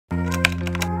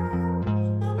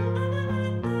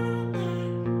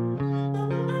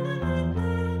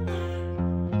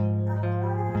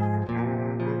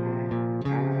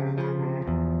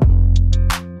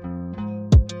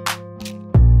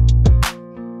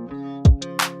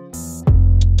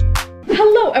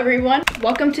Hello everyone,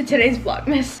 welcome to today's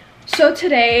Vlogmas. So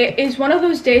today is one of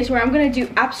those days where I'm gonna do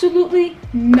absolutely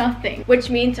nothing,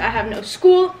 which means I have no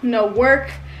school, no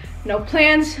work, no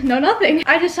plans, no nothing.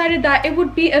 I decided that it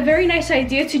would be a very nice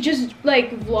idea to just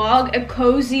like vlog a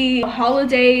cozy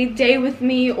holiday day with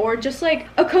me, or just like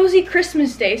a cozy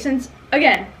Christmas day, since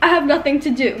again, I have nothing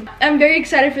to do. I'm very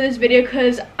excited for this video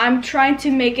because I'm trying to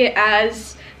make it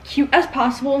as cute as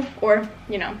possible, or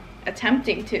you know,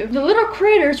 attempting to. The little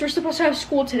critters were supposed to have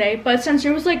school today, but since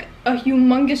there was like a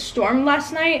humongous storm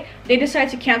last night, they decided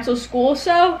to cancel school,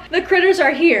 so the critters are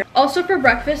here. Also for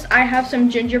breakfast, I have some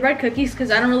gingerbread cookies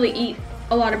because I don't really eat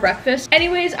a lot of breakfast.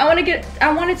 Anyways, I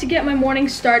wanted to get my morning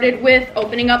started with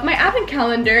opening up my advent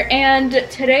calendar, and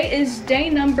today is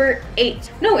day number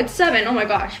 8. No, it's 7. Oh my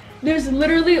gosh. There's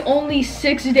literally only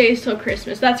 6 days till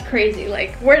Christmas. That's crazy.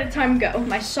 Like, where did time go?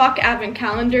 My sock advent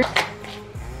calendar.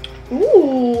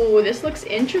 Ooh, this looks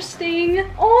interesting.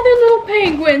 Oh, they're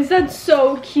little penguins. That's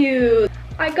so cute.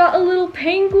 I got a little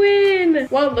penguin.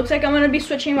 Well, it looks like I'm gonna be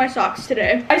switching my socks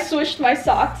today. I switched my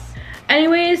socks.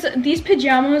 Anyways, these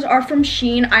pajamas are from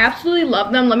Shein. I absolutely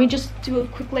love them. Let me just do a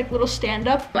quick like little stand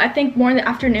up. I think more in the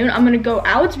afternoon I'm gonna go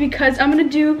out because I'm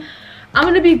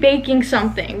gonna be baking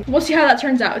something. We'll see how that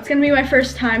turns out. It's gonna be my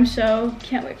first time, so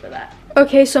can't wait for that.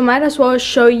 Okay, so might as well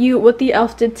show you what the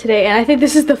elf did today, and I think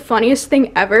this is the funniest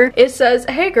thing ever. It says,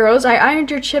 "Hey girls, I ironed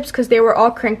your chips because they were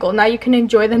all crinkled. Now you can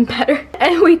enjoy them better."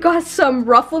 And we got some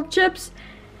ruffled chips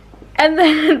and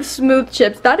then smooth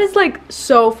chips. That is like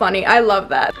so funny. I love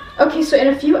that. Okay, so in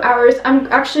a few hours, I'm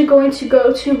actually going to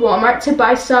go to Walmart to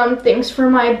buy some things for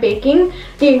my baking,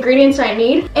 the ingredients I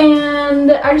need,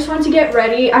 and I just wanted to get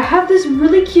ready. I have this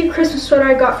really cute Christmas sweater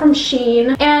I got from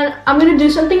Shein, and I'm gonna do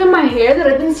something in my hair that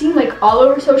I've been seeing like all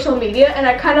over social media, and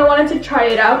I kind of wanted to try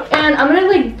it out. And I'm gonna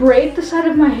like braid the side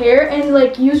of my hair and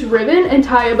like use ribbon and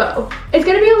tie a bow. It's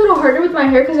gonna be a little harder with my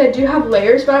hair because I do have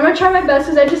layers, but I'm gonna try my best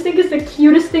because I just think it's the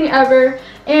cutest thing ever,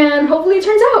 and hopefully it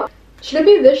turns out. Should it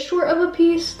be this short of a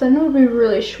piece? Then it would be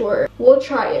really short. We'll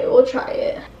try it, we'll try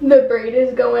it. The braid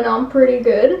is going on pretty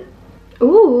good.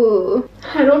 Ooh,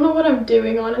 I don't know what I'm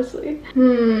doing, honestly.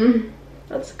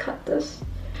 Let's cut this.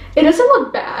 It doesn't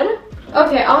look bad.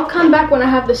 Okay, I'll come back when I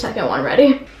have the second one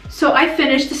ready. So I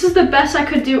finished. This is the best I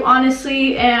could do,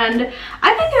 honestly, and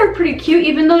I think they're pretty cute,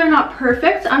 even though they're not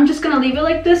perfect. I'm just gonna leave it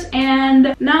like this,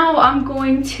 and now I'm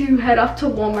going to head off to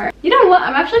Walmart. You know what?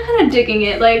 I'm actually kind of digging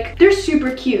it. Like, they're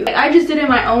super cute. Like, I just did it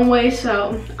my own way,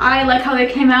 so I like how they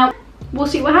came out. We'll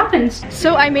see what happens.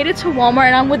 So I made it to Walmart,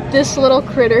 and I'm with this little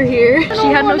critter here. She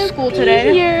had no school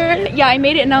today. Yeah, I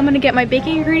made it, and now I'm gonna get my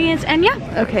baking ingredients, and yeah.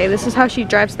 Okay, this is how she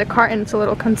drives the cart, and it's a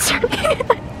little concerning.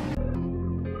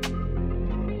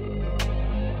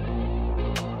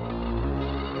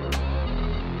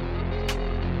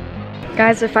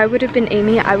 Guys, if I would have been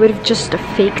Amy, I would have just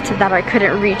faked that I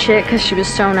couldn't reach it because she was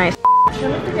so nice.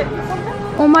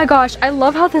 Oh my gosh, I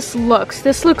love how this looks.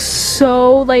 This looks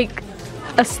so like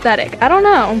aesthetic. I don't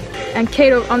know. And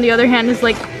Kato, on the other hand, is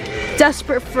like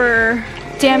desperate for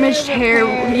damaged hair.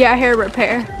 Yeah, hair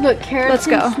repair. Look, carrots. Let's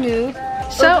go. Smooth.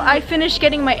 So I finished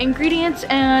getting my ingredients,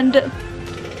 and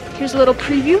here's a little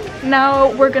preview.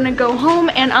 Now we're gonna go home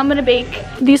and I'm gonna bake.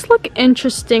 These look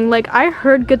interesting. Like, I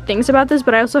heard good things about this,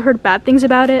 but I also heard bad things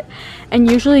about it. And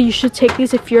usually you should take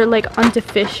these if you're like on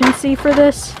deficiency for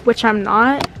this, which I'm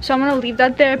not. So I'm gonna leave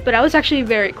that there, but I was actually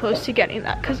very close to getting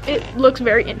that because it looks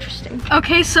very interesting.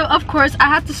 Okay, so of course I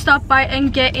had to stop by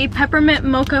and get a peppermint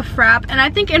mocha frap. And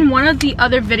I think in one of the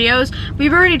other videos,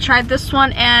 we've already tried this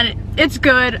one and it's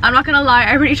good. I'm not gonna lie,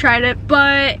 I already tried it,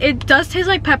 but it does taste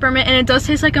like peppermint and it does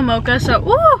taste like a mocha, so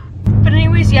ooh. But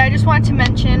anyways, yeah, I just wanted to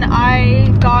mention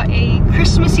I got a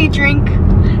Christmassy drink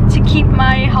to keep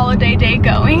my holiday day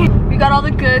going. We got all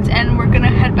the goods and we're gonna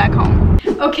head back home.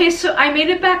 Okay, so I made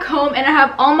it back home and I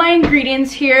have all my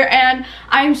ingredients here, and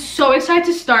I'm so excited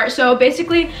to start. So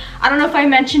basically, I don't know if I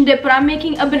mentioned it, but I'm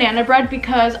making a banana bread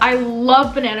because I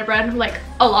love banana bread like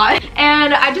a lot.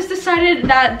 And I just decided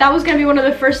that that was gonna be one of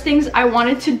the first things I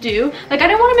wanted to do. Like, I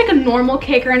didn't want to make a normal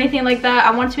cake or anything like that.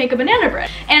 I wanted to make a banana bread.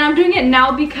 And I'm doing it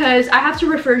now because I have to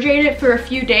refrigerate it for a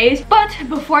few days. But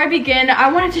before I begin,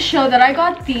 I wanted to show that I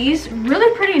got these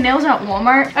really pretty nails at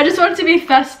Walmart. I just wanted to be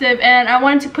festive and I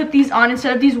wanted to put these on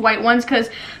instead of these white ones because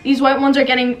these white ones are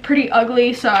getting pretty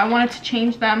ugly, so I wanted to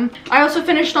change them. I also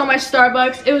finished all my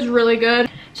Starbucks. It was really good.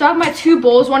 So I have my 2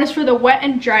 bowls. One is for the wet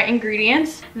and dry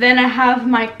ingredients. Then I have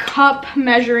my cup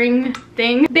measuring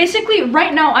thing. Basically,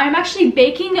 right now, I'm actually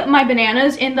baking my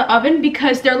bananas in the oven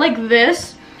because they're like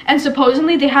this. And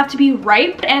supposedly, they have to be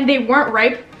ripe. And they weren't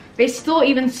ripe. They still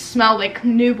even smell like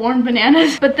newborn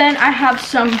bananas. But then I have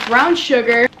some brown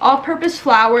sugar, all-purpose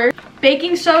flour,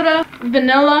 baking soda,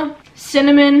 vanilla,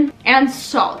 cinnamon, and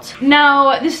salt.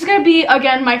 Now, this is gonna be,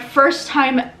 again, my first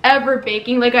time ever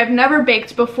baking. Like, I've never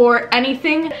baked before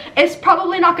anything. It's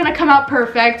probably not gonna come out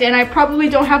perfect, and I probably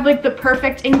don't have like the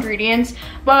perfect ingredients,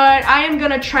 but I am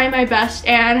gonna try my best,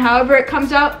 and however it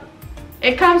comes out,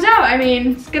 it comes out. I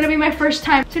mean, it's gonna be my first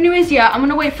time. So anyways, yeah, I'm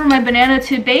gonna wait for my banana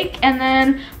to bake, and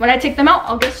then when I take them out,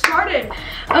 I'll get started.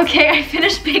 Okay, I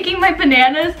finished baking my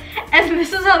bananas, and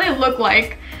this is how they look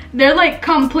like. They're like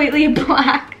completely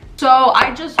black. So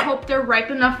I just hope they're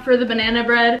ripe enough for the banana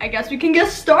bread. I guess we can get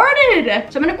started.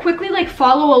 So I'm gonna quickly like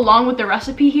follow along with the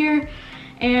recipe here.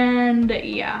 And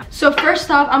yeah. So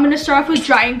first off, I'm gonna start off with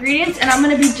dry ingredients, and I'm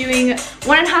gonna be doing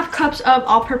 1.5 cups of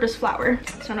all-purpose flour.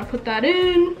 So I'm gonna put that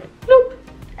in. Bloop.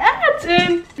 That's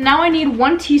in. Now I need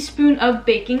 1 teaspoon of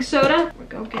baking soda. We're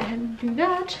gonna go ahead and do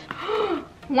that.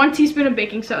 1 teaspoon of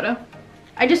baking soda.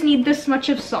 I just need this much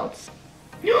of salt.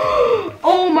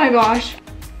 Oh my gosh.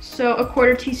 So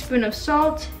 1/4 teaspoon of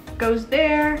salt goes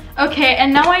there. Okay,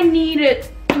 and now I need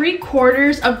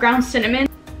 3/4 of ground cinnamon.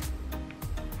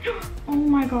 Oh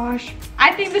my gosh.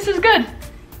 I think this is good.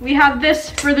 We have this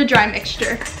for the dry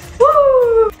mixture.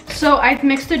 Woo! So I've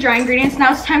mixed the dry ingredients.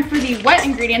 Now it's time for the wet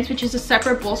ingredients, which is a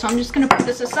separate bowl. So I'm just gonna put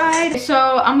this aside.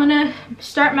 So I'm gonna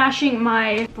start mashing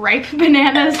my ripe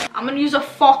bananas. I'm gonna use a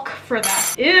fork for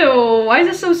that. Ew, why is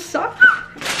it so soft?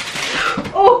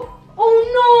 Oh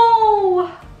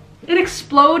no! It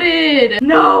exploded.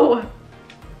 No.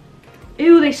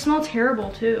 Ew, they smell terrible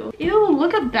too. Ew,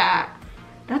 look at that.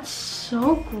 That's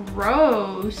so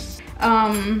gross.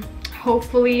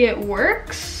 Hopefully it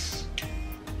works.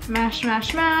 Mash,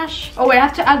 mash, mash. Oh wait, I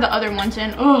have to add the other ones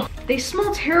in. Oh, they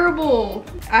smell terrible.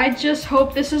 I just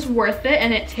hope this is worth it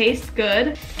and it tastes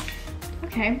good.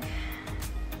 Okay.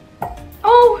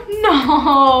 Oh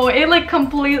no, it like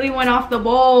completely went off the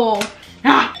bowl.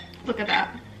 Ah, look at that.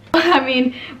 I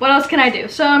mean, what else can I do?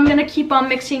 So I'm gonna keep on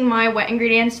mixing my wet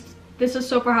ingredients. This is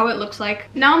so far how it looks like.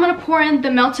 Now I'm gonna pour in the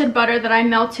melted butter that I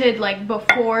melted like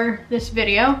before this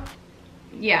video.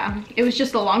 Yeah, it was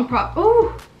just a long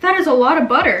Oh, that is a lot of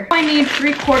butter. I need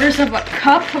 3/4 of a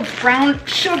cup of brown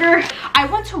sugar. I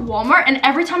went to Walmart, and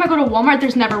every time I go to Walmart,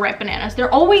 there's never ripe bananas.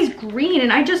 They're always green,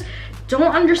 and I just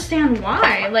don't understand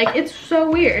why. Like, it's so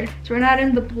weird. So we're not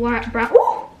in the brown.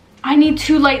 Ooh! I need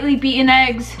 2 lightly beaten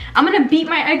eggs. I'm gonna beat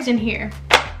my eggs in here.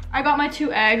 I got my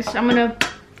 2 eggs. I'm gonna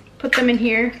put them in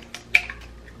here.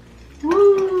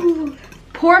 Woo!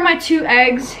 Pour my 2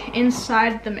 eggs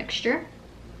inside the mixture.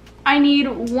 I need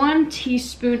 1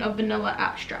 teaspoon of vanilla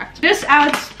extract. This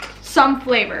adds some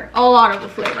flavor, a lot of the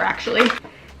flavor actually. I'm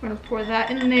gonna pour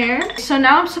that in there. So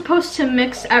now I'm supposed to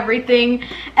mix everything,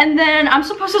 and then I'm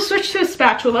supposed to switch to a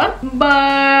spatula, but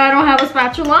I don't have a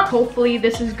spatula. Hopefully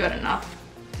this is good enough.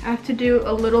 I have to do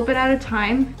a little bit at a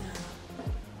time.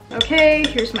 Okay,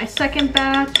 here's my second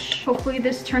batch. Hopefully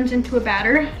this turns into a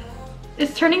batter.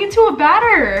 It's turning into a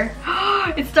batter.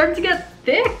 It's starting to get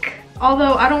thick.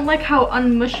 Although I don't like how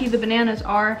unmushy the bananas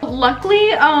are.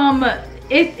 Luckily,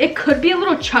 it could be a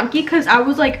little chunky because I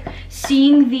was like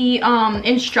seeing the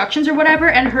instructions or whatever,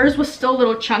 and hers was still a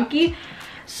little chunky.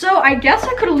 So I guess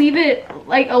I could leave it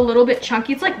like a little bit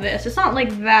chunky. It's like this. It's not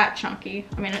like that chunky.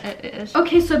 I mean, it is.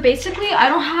 Okay, so basically I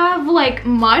don't have like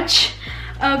much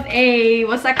of a,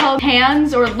 what's that called?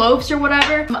 Pans or loaves or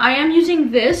whatever. I am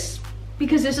using this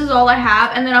because this is all I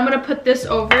have, and then I'm gonna put this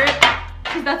over it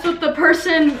because that's what the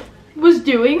person was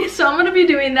doing. So I'm gonna be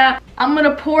doing that. I'm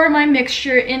gonna pour my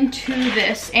mixture into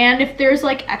this, and if there's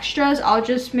like extras, I'll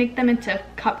just make them into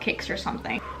cupcakes or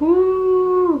something.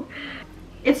 Ooh.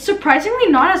 It's surprisingly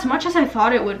not as much as I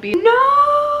thought it would be.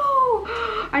 No!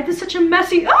 I did such a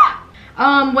messy,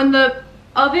 when the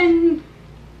oven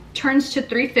turns to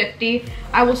 350,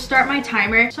 I will start my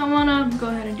timer. So I'm gonna go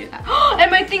ahead and do that. And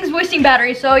my thing's wasting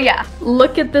battery, so yeah.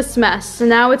 Look at this mess. So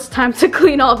now it's time to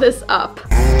clean all this up.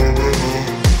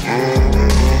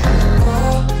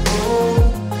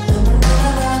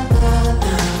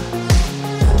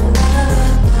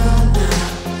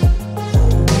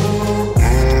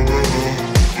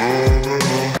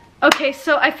 Okay,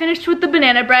 so I finished with the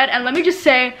banana bread, and let me just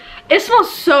say, it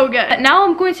smells so good. Now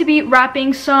I'm going to be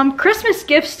wrapping some Christmas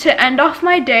gifts to end off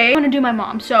my day. I'm gonna do my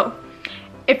mom, so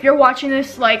if you're watching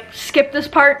this, like, skip this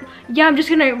part. Yeah, I'm just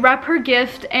gonna wrap her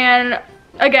gift, and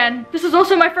again, this is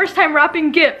also my first time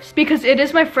wrapping gifts because it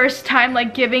is my first time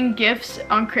like giving gifts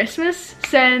on Christmas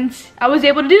since I was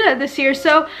able to do that this year.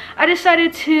 So I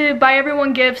decided to buy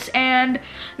everyone gifts, and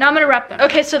now I'm gonna wrap them.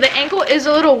 Okay, so the angle is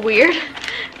a little weird,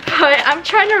 but I'm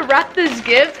trying to wrap this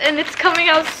gift and it's coming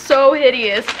out so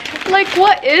hideous. Like,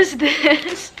 what is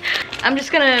this? I'm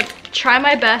just gonna try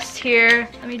my best here.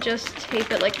 Let me just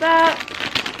tape it like that.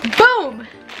 Boom!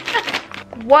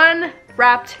 One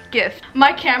wrapped gift.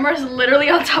 My camera is literally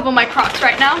on top of my Crocs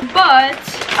right now, but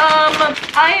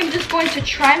I am just going to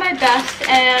try my best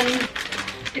and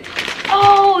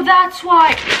oh, that's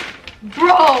why.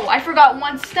 Bro, I forgot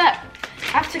one step.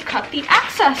 I have to cut the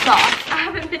access off. I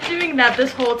haven't been doing that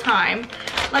this whole time.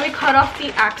 Let me cut off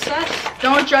the access.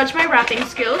 Don't judge my wrapping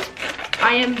skills.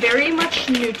 I am very much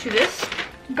new to this.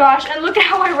 Gosh, and look at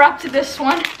how I wrapped this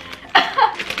one.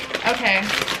 Okay.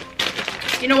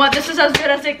 You know what? This is as good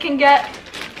as it can get.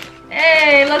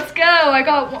 Hey, let's go. I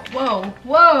got, whoa,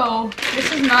 whoa.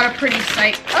 This is not a pretty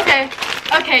sight. Okay,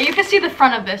 okay, you can see the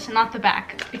front of this and not the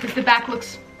back because the back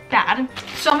looks bad.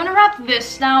 So I'm gonna wrap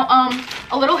this now.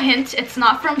 A little hint, it's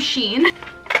not from Shein.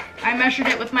 I measured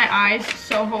it with my eyes,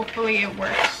 so hopefully it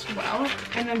works well.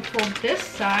 And then pull this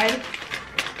side,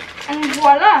 and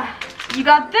voila, you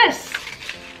got this.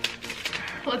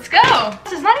 Let's go.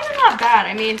 This is not even that bad.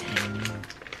 I mean,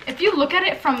 if you look at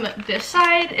it from this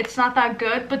side, it's not that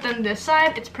good, but then this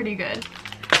side, it's pretty good.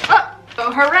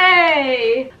 Oh,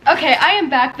 hooray! Okay, I am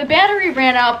back. The battery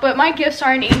ran out, but my gifts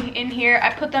aren't in here.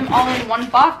 I put them all in one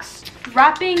box.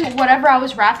 Wrapping whatever I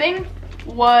was wrapping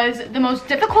was the most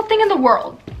difficult thing in the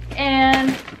world.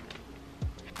 And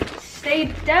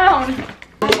stay down.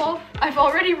 I've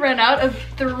already run out of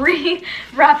 3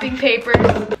 wrapping papers.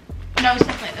 No, it's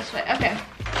definitely this way. Okay.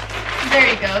 There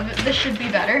you go. This should be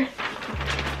better.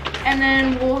 And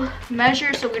then we'll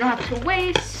measure so we don't have to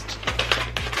waste.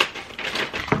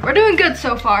 We're doing good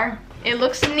so far. It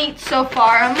looks neat so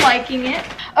far. I'm liking it.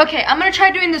 Okay, I'm gonna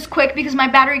try doing this quick because my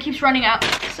battery keeps running out.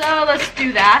 So let's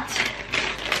do that.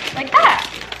 Like that.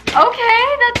 Okay,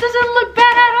 that doesn't look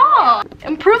bad at all.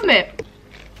 Improvement.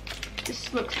 This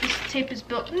tape is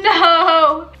built.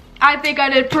 No! I think I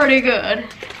did pretty good.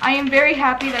 I am very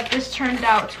happy that this turned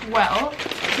out well.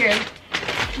 Here,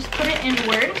 just put it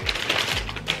inward.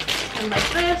 And like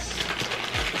this.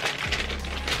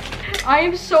 I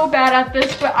am so bad at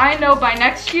this, but I know by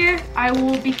next year I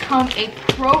will become a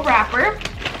pro rapper.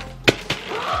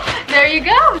 There you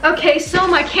go. Okay, so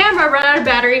my camera ran out of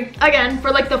battery again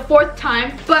for like the 4th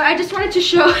time, but I just wanted to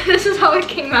show this is how it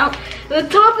came out. The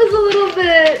top is a little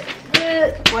bit.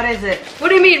 What is it? What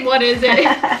do you mean, what is it?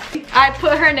 I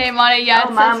put her name on it. Yeah,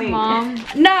 oh, it mommy. says mom.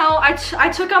 Now, I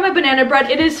took out my banana bread.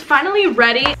 It is finally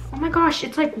ready. Oh my gosh,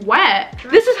 it's like wet.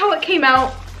 This is how it came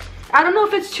out. I don't know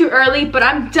if it's too early, but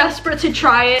I'm desperate to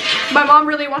try it. My mom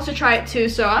really wants to try it too,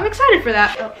 so I'm excited for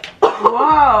that.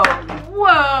 Whoa.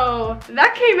 Whoa,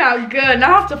 that came out good.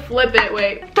 Now I have to flip it,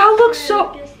 wait. That looks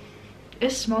so,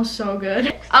 it smells so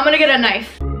good. I'm gonna get a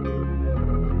knife.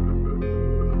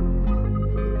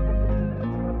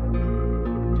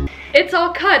 It's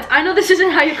all cut. I know this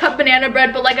isn't how you cut banana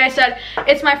bread, but like I said,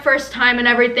 it's my first time and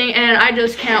everything, and I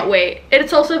just can't wait.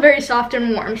 It's also very soft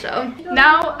and warm, so.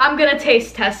 Now I'm gonna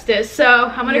taste test this.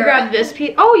 So I'm gonna grab this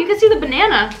piece. Oh, you can see the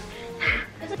banana.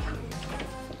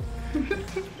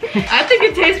 I think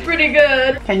it tastes pretty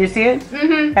good. Can you see it?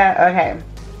 Mm-hmm. Okay.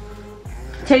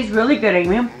 Tastes really good,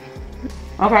 Amy.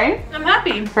 Okay. I'm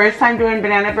happy. First time doing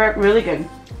banana bread, really good.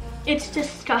 It's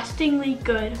disgustingly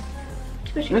good.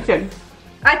 It's good.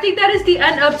 I think that is the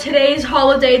end of today's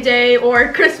holiday day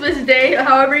or Christmas day,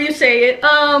 however you say it.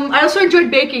 I also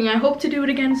enjoyed baking. I hope to do it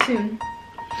again soon.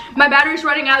 My battery's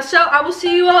running out, so I will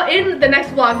see you all in the next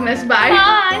Vlogmas. Bye.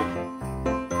 Bye.